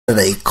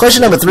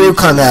Question number 3 will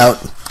come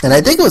out, and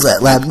I think it was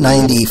at lap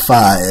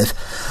 95.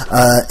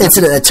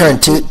 Incident at turn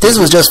 2. This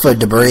was just for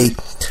debris.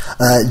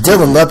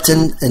 Dylan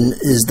Lupton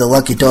is the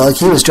lucky dog.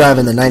 He was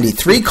driving the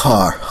 93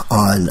 car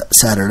on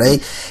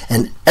Saturday,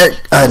 and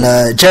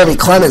Jeremy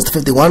Clemens, the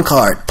 51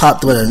 car,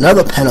 popped with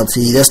another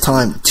penalty, this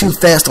time too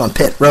fast on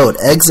pit road,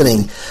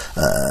 exiting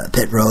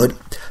pit road.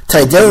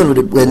 Ty Dillon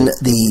would win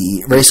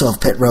the race off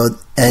pit road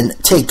and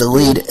take the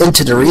lead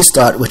into the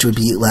restart, which would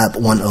be lap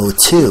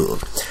 102.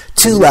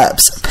 2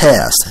 laps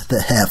past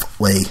the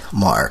halfway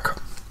mark.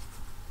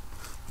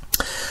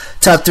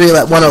 Top 3,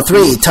 lap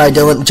 103, Ty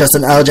Dillon,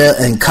 Justin Alger,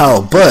 and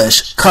Kyle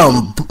Busch.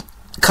 Kyle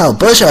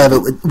Busch, however,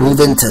 would move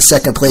into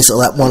second place at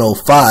lap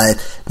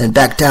 105, then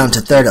back down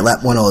to third at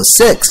lap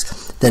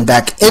 106, then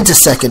back into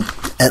second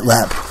at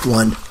lap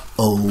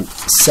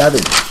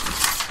 107.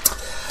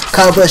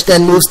 Kyle Busch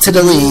then moves to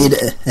the lead,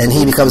 and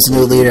he becomes the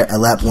new leader at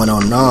lap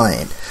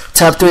 109.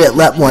 Top 3 at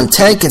lap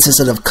 110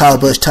 consisted of Kyle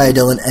Busch, Ty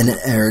Dillon, and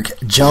Eric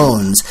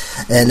Jones.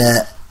 And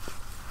then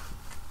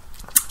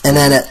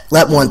at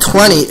lap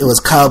 120, it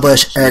was Kyle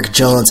Busch, Eric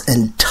Jones,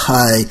 and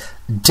Ty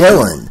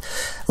Dillon.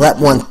 Lap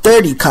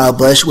 130, Kyle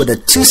Busch with a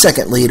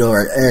 2-second lead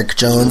over Eric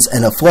Jones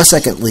and a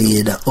 4-second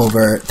lead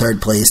over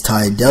third place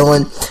Ty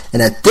Dillon.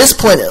 And at this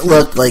point, it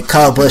looked like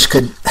Kyle Busch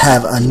could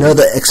have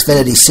another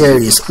Xfinity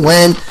Series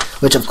win,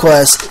 which of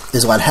course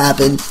is what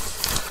happened.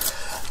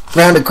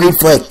 Round of green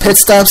flag pit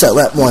stops at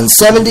lap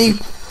 170.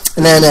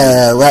 And then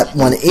lap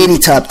 180,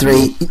 top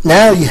 3.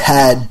 Now you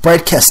had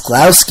Brett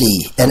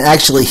Keselowski, and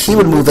actually he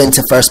would move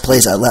into first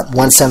place at lap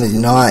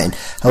 179.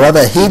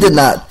 However, he did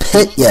not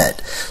pit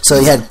yet. So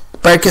you had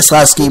Brett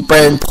Keselowski,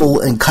 Brandon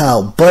Poole, and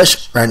Kyle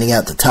Busch rounding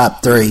out the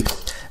top 3.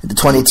 The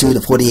 22,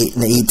 the 48,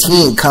 and the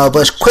 18. Kyle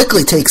Busch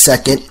quickly takes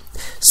second,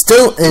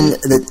 still in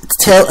the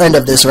tail end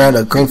of this round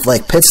of green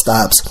flag pit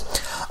stops.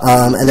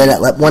 And then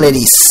at lap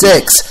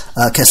 186,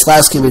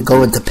 Keselowski would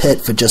go into pit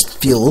for just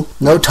fuel,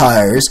 no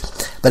tires.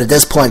 But at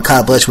this point,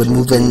 Kyle Busch would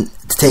move in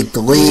to take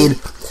the lead.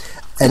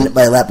 And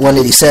by lap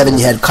 187,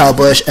 you had Kyle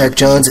Busch, Eric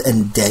Jones,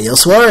 and Daniel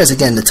Suarez,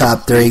 again, the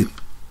top 3.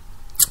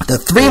 The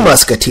 3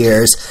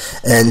 Musketeers.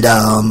 And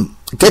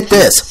get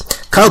this,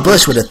 Kyle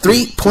Busch with a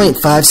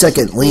 3.5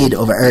 second lead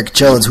over Eric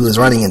Jones, who was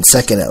running in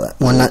second at lap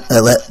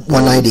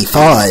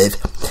 195.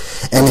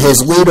 And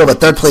his lead over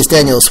third place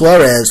Daniel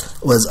Suarez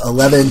was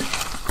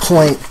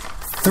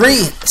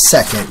 11.3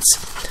 seconds.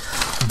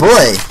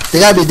 Boy, they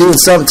gotta be doing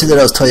something to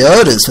those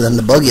Toyotas for them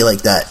to buggy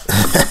like that.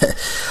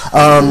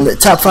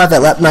 Top 5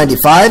 at lap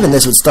 95, and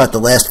this would start the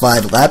last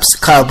 5 laps.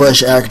 Kyle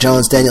Busch, Eric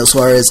Jones, Daniel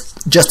Suarez,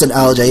 Justin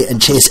Alger,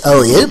 and Chase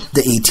Elliott.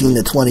 The 18,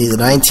 the 20, the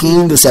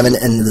 19, the 7,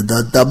 and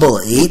the double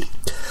 8.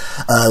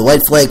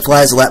 White flag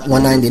flies at lap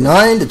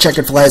 199. The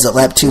checkered flies at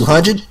lap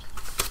 200.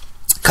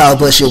 Kyle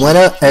Busch, your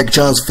winner. Eric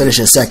Jones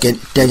finishes second.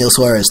 Daniel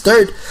Suarez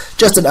third.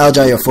 Justin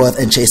Alger, 4th.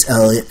 And Chase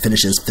Elliott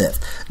finishes 5th.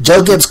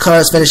 Joe Gibbs' car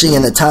is finishing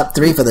in the top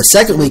 3 for the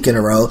 2nd week in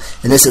a row.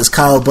 And this is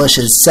Kyle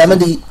Busch's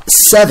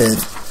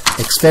 77th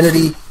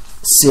Xfinity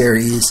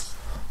Series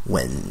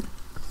win.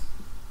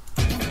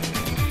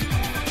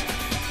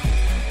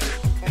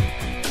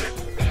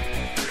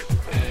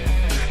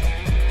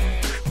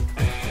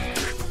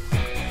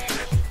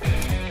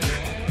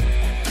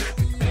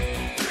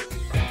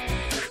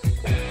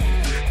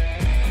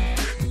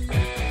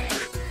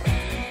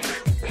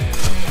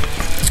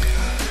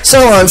 So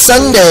on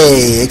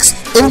Sunday,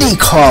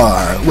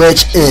 IndyCar,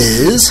 which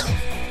is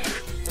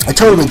a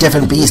totally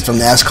different beast from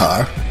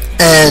NASCAR,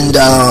 and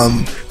I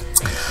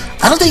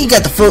don't think you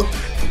got the full,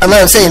 I'm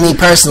not saying me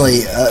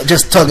personally,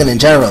 just talking in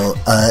general,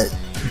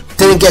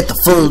 didn't get the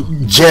full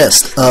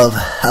gist of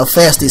how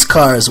fast these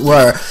cars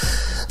were,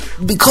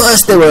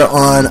 because they were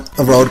on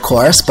a road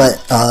course.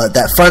 But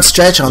that front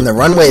stretch on the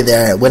runway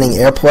there at Winning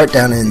Airport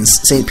down in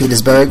St.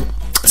 Petersburg,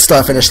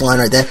 start finish line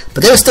right there,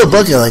 but they were still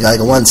booking like a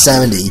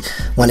 170,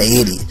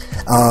 180.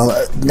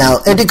 Now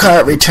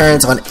IndyCar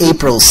returns on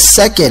April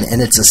 2nd,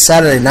 and it's a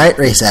Saturday night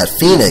race at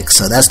Phoenix,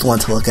 so that's the one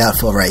to look out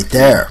for right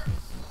there.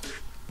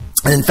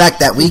 And in fact,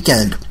 that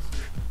weekend,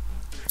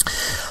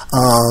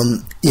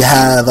 you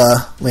have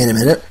wait a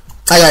minute,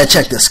 I gotta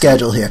check the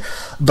schedule here,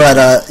 but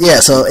yeah,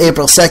 so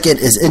April 2nd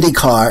is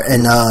IndyCar,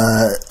 and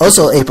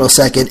also April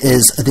 2nd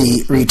is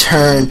the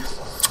return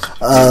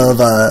of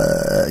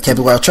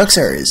Camping World Truck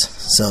Series.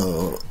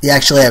 So you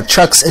actually have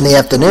trucks in the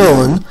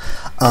afternoon,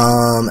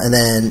 and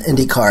then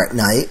IndyCar at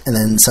night, and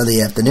then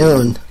Sunday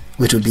afternoon,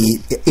 which would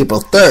be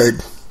April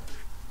 3rd,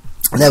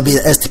 and that would be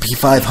the STP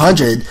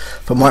 500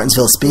 from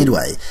Martinsville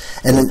Speedway.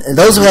 And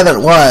those who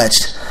haven't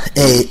watched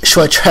a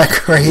short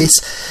track race,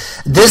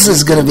 this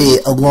is going to be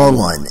a long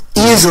one,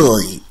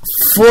 easily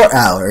 4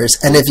 hours.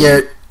 And if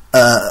you're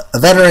a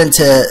veteran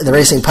to the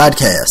racing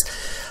podcast,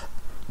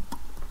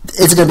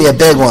 it's going to be a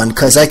big one,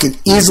 because I could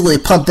easily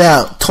pump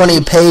out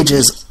 20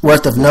 pages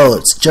worth of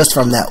notes just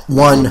from that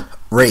one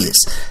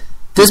race.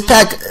 This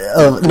pack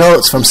of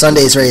notes from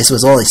Sunday's race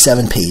was only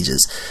 7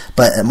 pages,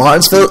 but at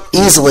Martinsville,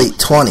 easily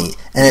 20.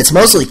 And it's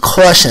mostly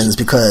cautions,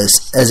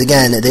 because, as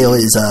again, they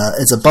always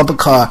it's a bumper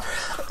car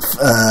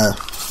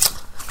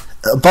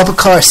a bumper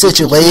car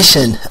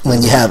situation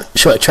when you have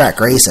short track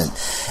racing.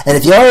 And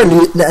if you are a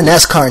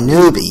NASCAR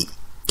newbie,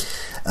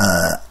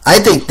 I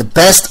think the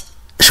best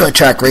short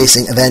track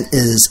racing event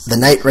is the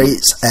night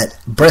race at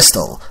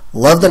Bristol.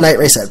 Love the night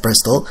race at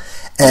Bristol.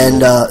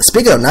 And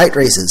speaking of night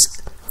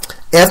races,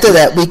 after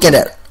that weekend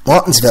at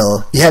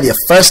Martinsville, you have your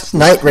first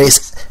night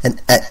race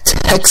at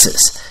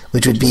Texas,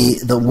 which would be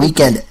the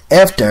weekend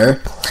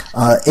after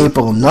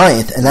April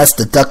 9th, and that's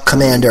the Duck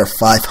Commander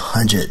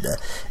 500.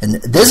 And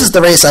this is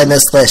the race I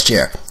missed last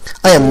year.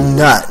 I am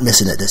not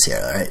missing it this year,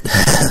 alright?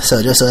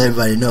 So just so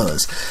everybody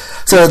knows.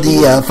 So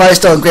the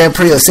Firestone Grand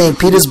Prix of St.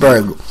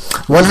 Petersburg,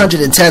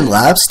 110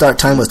 laps. Start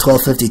time was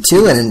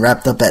 12:52 and then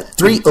wrapped up at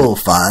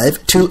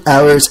 3:05, 2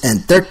 hours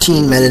and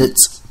 13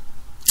 minutes.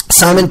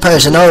 Simon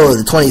Pagenaud,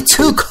 the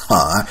 22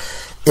 car,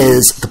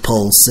 is the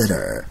pole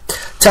sitter.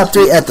 Top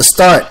 3 at the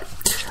start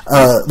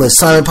was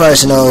Simon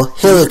Pagenaud,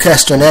 Helio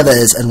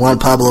Castroneves, and Juan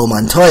Pablo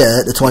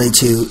Montoya, the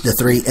 22, the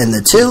 3, and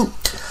the 2.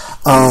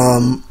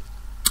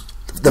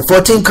 The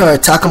 14 car,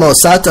 Takamo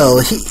Sato,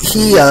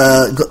 he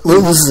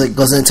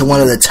goes into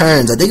one of the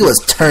turns. I think it was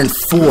turn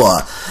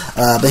 4,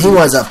 but he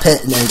winds up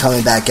pitting and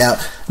coming back out.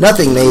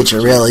 Nothing major,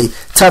 really.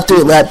 Top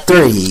 3, lap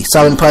 3,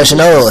 Simon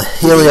Pagenaud,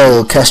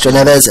 Helio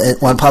Castroneves, and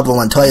Juan Pablo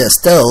Montoya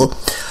still.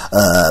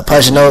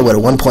 Pagenaud with a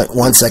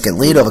 1.1 second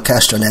lead over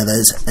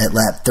Castroneves at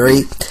lap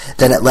 3.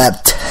 Then at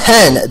lap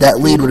 10, that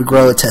lead would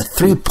grow to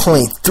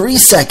 3.3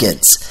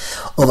 seconds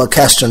over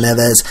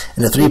Castroneves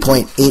and a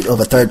 3.8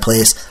 over third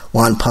place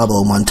Juan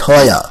Pablo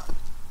Montoya.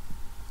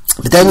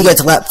 But then you get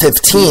to lap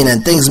 15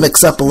 and things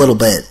mix up a little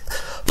bit.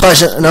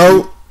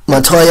 Pagenaud,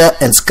 Montoya,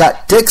 and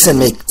Scott Dixon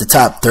make the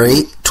top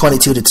 3,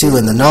 22-2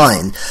 in the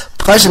 9.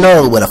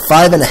 Pagenaud with a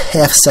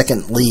 5.5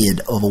 second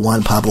lead over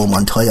Juan Pablo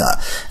Montoya.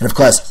 And of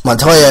course,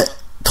 Montoya,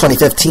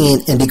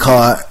 2015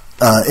 IndyCar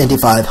Indy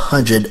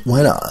 500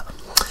 winner.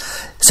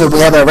 So we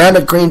have a round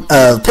of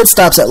pit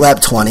stops at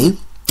lap 20.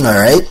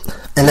 Alright.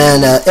 And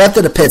then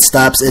after the pit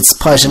stops, it's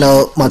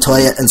Pagenaud,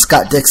 Montoya, and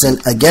Scott Dixon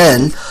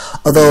again.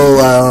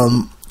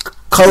 Although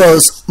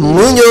Carlos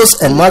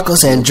Munoz and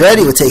Marcos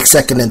Andretti would take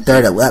second and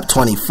third at lap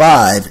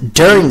 25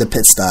 during the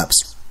pit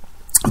stops.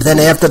 But then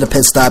after the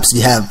pit stops,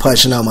 you have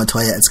Pagenaud,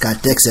 Montoya, and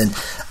Scott Dixon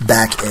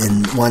back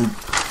in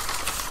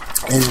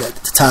the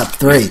top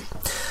 3.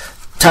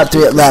 Top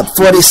 3 at lap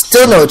 40,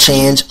 still no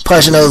change.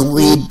 Pagenaud's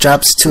lead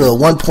drops to a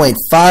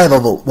 1.5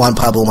 over Juan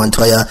Pablo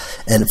Montoya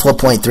and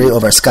 4.3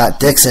 over Scott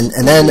Dixon.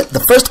 And then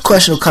the first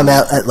question will come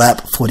out at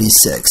lap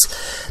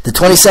 46. The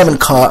 27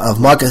 car of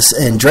Marcus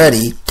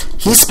Andretti,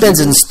 he spins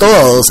and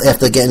stalls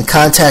after getting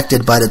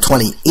contacted by the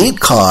 28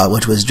 car,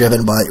 which was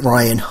driven by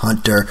Ryan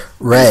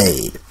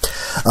Hunter-Reay.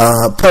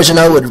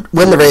 Pagenaud would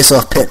win the race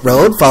off pit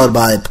road, followed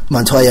by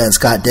Montoya and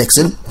Scott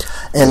Dixon.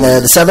 And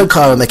the 7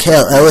 car of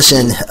Mikhail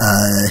Elishin,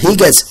 he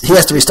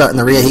has to restart in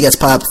the rear. He gets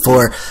popped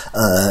for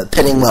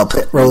pitting while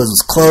pit road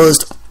was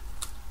closed.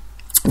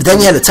 But then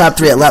you had the top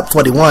 3 at lap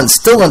 41,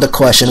 still under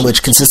question,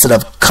 which consisted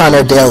of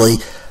Connor Daly,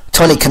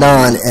 Tony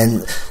Kanaan,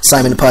 and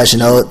Simon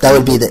Pagenaud. That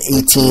would be the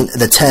 18,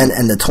 the 10,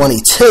 and the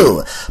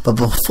 22. But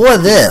before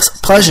this,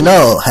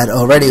 Pagenaud had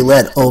already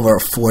led over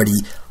 40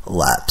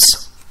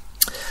 laps.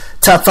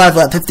 Top 5,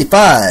 lap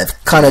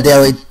 55, Connor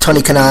Daly,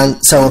 Tony Kanaan,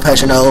 Simon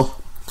Pagenaud,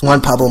 Juan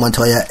Pablo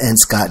Montoya, and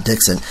Scott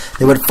Dixon.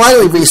 They would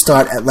finally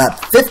restart at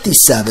lap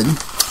 57,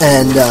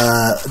 and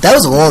that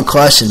was a long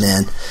caution,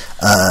 man.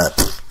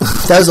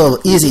 That was an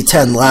easy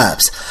 10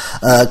 laps.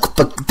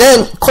 But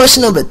then,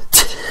 question number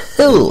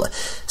 2,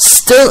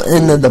 still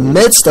in the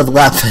midst of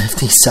lap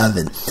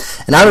 57.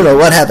 And I don't know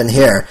what happened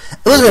here.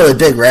 It wasn't really a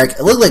big wreck.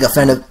 It looked like a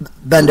fender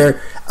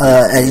bender,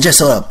 and you just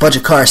saw a bunch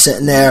of cars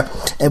sitting there,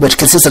 which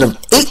consisted of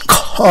 8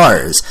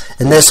 cars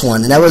in this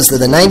one. And that was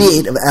the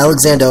 98 of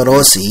Alexander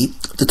Rossi,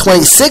 the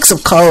 26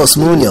 of Carlos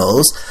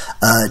Munoz,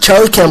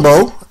 Charlie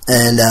Kimball,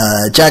 and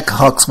Jack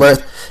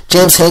Hawksworth,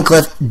 James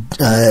Hinchcliffe,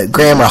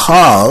 Graham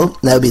Rahal,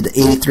 that would be the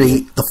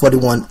 83, the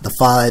 41, the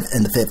 5,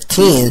 and the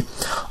 15.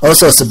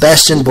 Also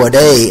Sebastian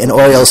Bourdais and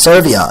Oriol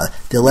Servia,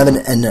 the 11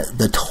 and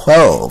the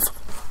 12.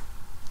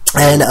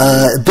 And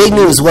big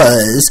news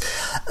was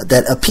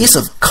that a piece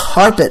of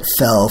carpet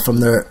fell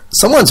from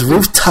someone's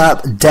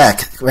rooftop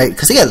deck, right?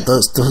 Because he had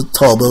those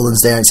tall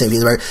buildings there in St.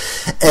 Petersburg.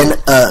 And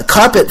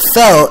carpet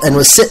fell and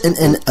was sitting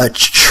in a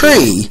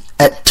tree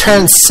at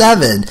turn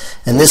 7,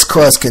 and this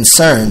caused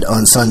concern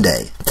on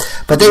Sunday.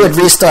 But they would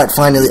restart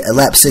finally at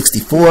lap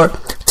 64.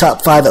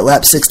 Top 5 at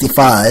lap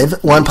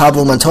 65. Juan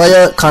Pablo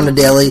Montoya, Connor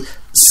Daly,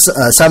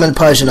 Simon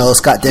Pagenaud,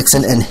 Scott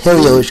Dixon, and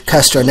Helio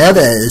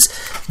Castroneves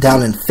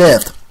down in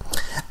 5th.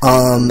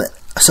 And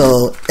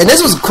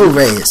this was a cool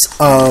race.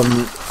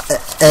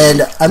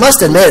 And I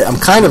must admit, I'm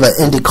kind of an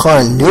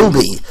IndyCar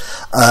newbie.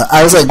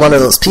 I was like one of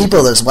those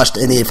people that's watched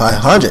the Indy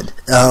 500,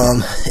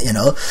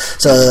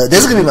 So this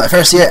is going to be my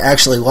first year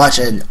actually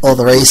watching all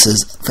the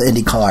races for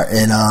IndyCar,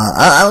 and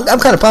I'm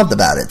kind of pumped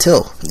about it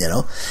too,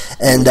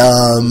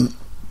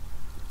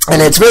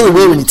 And it's really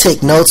weird when you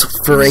take notes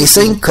for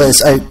racing,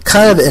 because I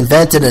kind of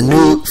invented a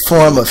new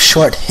form of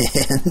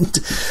shorthand.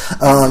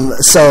 And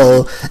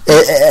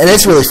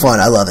it's really fun.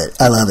 I love it.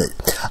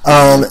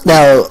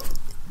 Now,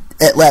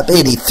 at lap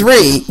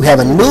 83, we have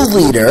a new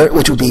leader,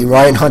 which would be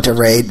Ryan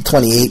Hunter-Reay, the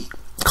 28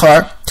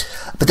 car.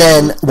 But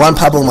then Juan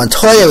Pablo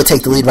Montoya would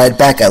take the lead right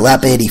back at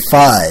lap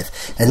 85.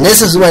 And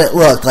this is when it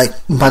looked like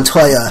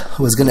Montoya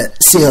was going to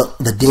seal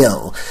the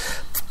deal.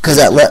 Because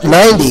at lap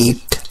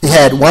 90, we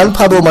had Juan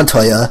Pablo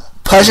Montoya,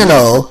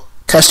 Pagenaud,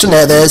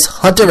 Castroneves,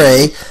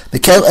 Hunter-Reay,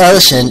 Mikel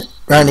Elishin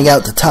rounding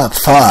out the top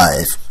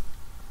 5.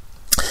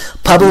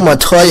 Pablo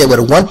Montoya with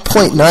a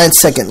 1.9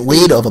 second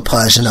lead over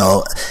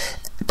Pagenaud.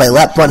 By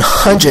lap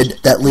 100,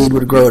 that lead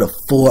would grow to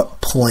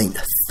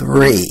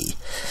 4.3.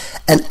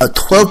 And a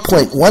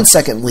 12.1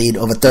 second lead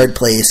over third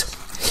place,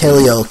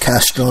 Helio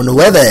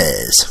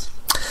Castroneves.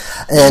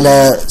 And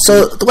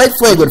so the white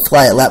flag would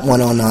fly at lap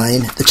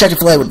 109, the checkered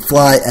flag would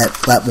fly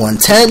at lap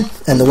 110,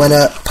 and the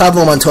winner,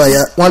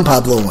 Juan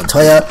Pablo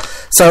Montoya,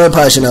 Simon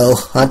Pagenaud,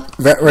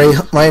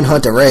 Ryan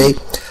Hunter-Reay,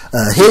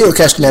 Helio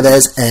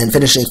Castroneves, and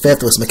finishing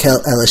 5th was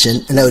Mikel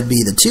Elishin, and that would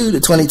be the 2,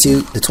 the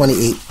 22, the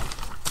 28,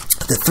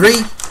 the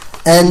 3,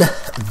 and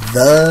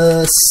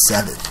the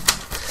 7.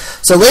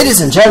 So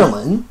ladies and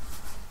gentlemen,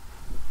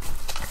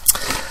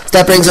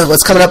 that brings us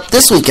what's coming up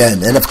this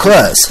weekend. And of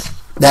course,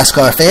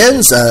 NASCAR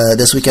fans,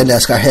 this weekend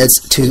NASCAR heads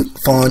to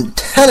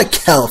Fontana,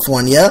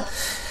 California,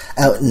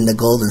 out in the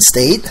Golden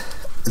State.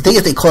 I think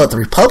if they call it the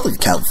Republic of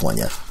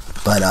California,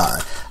 but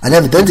I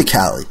never been to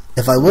Cali.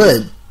 If I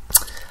would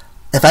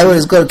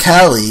go to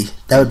Cali,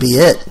 that would be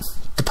it.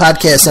 The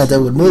podcast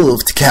center would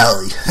move to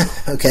Cali.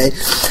 Okay,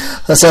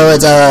 so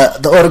it's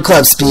the Auto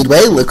Club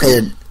Speedway,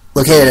 located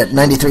at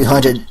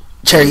 9300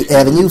 Cherry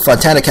Avenue,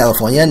 Fontana,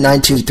 California,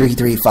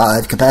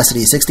 92335,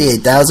 capacity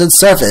 68,000,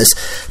 surface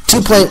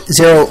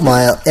 2.0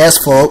 mile,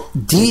 asphalt,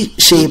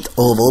 D-shaped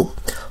oval,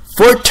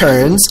 4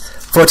 turns,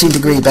 14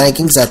 degree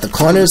bankings at the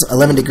corners,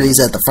 11 degrees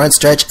at the front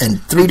stretch,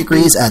 and 3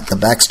 degrees at the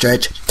back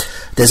stretch.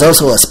 There's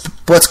also a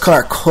sports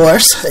car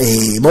course,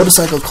 a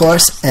motorcycle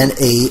course, and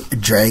a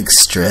drag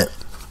strip.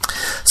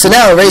 So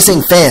now,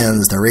 racing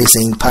fans, the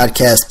Racing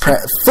Podcast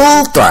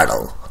Full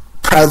Throttle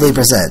proudly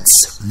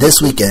presents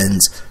this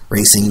weekend's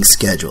racing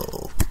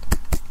schedule.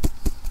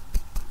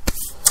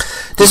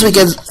 This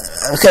weekend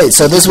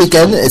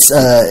it's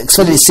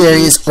Xfinity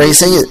Series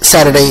racing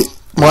Saturday,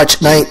 March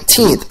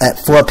 19th at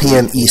 4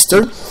 p.m.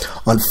 Eastern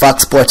on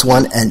Fox Sports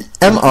 1 and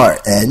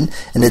MRN,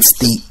 and it's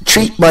the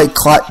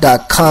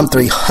TreatMyClot.com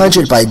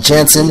 300 by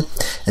Jansen,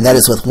 and that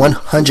is with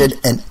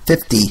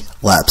 150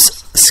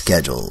 laps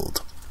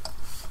scheduled.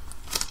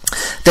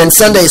 Then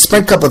Sunday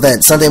Sprint Cup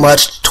event, Sunday,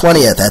 March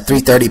 20th at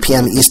 3:30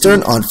 p.m.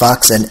 Eastern on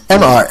Fox and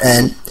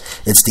MRN.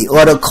 It's the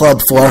Auto Club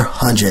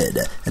 400,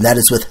 and that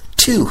is with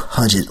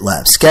 200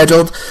 laps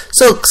scheduled.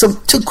 So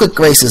some 2 quick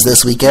races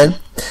this weekend.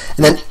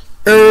 And then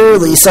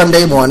early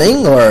Sunday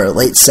morning or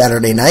late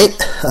Saturday night,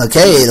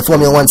 okay, the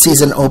Formula 1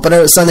 season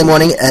opener Sunday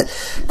morning at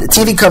the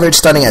TV coverage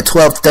starting at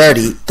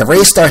 12:30. The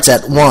race starts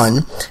at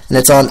 1, and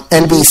it's on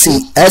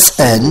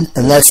NBCSN,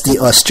 and that's the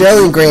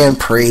Australian Grand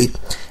Prix,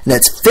 and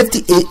that's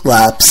 58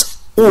 laps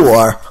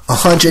or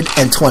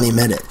 120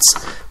 minutes,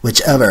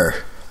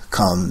 whichever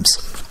comes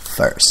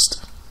first.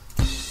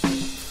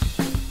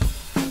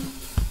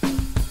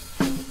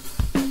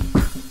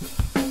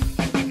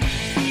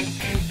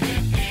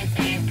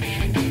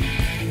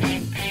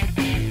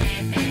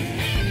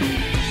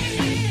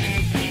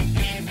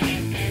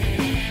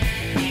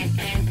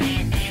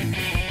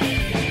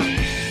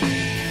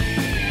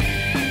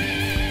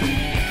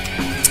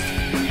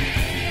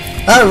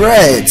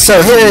 Alright,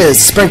 so here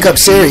is Sprint Cup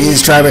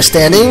Series driver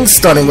standings,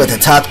 starting with the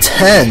top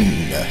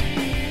 10.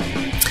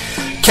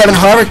 Kevin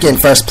Harvick in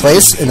first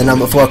place in the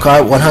number 4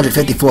 car,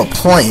 154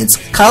 points.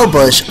 Kyle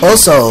Busch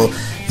also,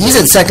 he's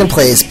in second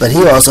place, but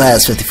he also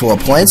has 54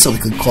 points, so we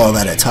could call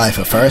that a tie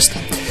for first.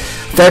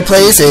 Third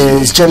place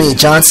is Jimmy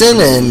Johnson,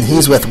 and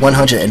he's with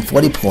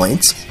 140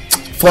 points.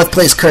 Fourth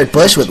place, Kurt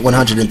Busch with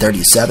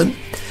 137.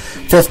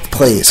 Fifth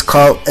place,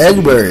 Carl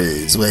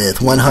Edwards with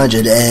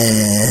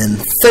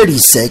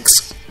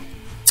 136.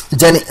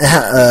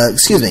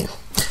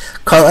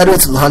 Carl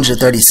Edwards with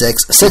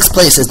 136. Sixth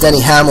place is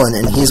Denny Hamlin,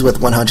 and he's with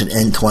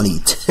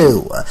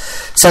 122.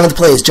 Seventh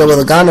place, Joey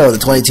Logano, the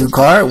 22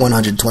 car,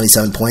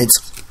 127 points.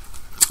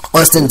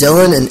 Austin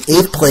Dillon in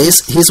 8th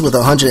place, he's with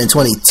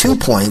 122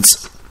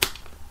 points.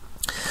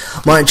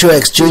 Martin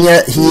Truex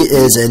Jr., he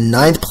is in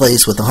 9th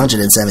place with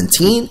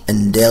 117,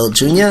 and Dale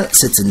Jr.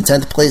 sits in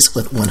 10th place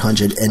with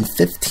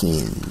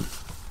 115.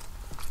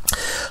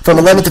 From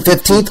 11th to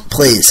 15th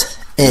place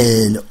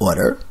in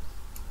order,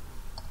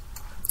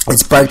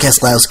 it's Brad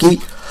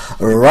Keselowski,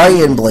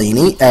 Ryan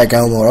Blaney, Eric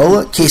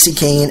Almirola, Casey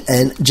Kane,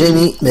 and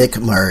Jamie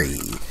McMurray.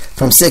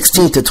 From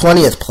 16th to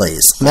 20th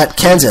place, Matt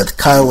Kenseth,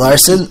 Kyle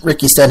Larson,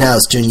 Ricky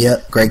Stenhouse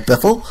Jr., Greg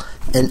Biffle,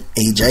 and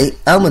AJ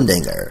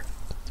Allmendinger.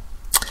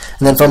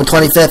 And then from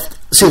 21st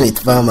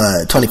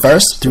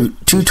through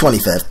to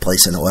 25th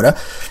place in order,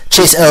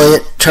 Chase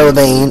Elliott, Trevor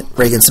Bayne,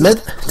 Reagan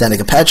Smith,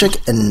 Danica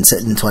Patrick, and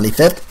sitting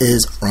 25th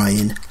is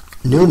Ryan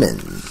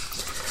Newman.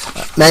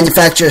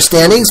 Manufacturer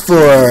standings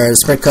for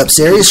Sprint Cup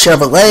Series,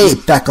 Chevrolet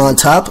back on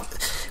top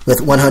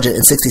with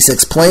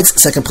 166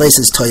 points. Second place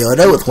is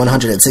Toyota with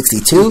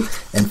 162,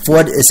 and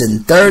Ford is in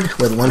third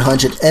with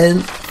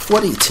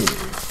 142.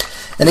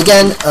 And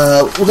again,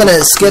 we're going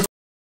to skip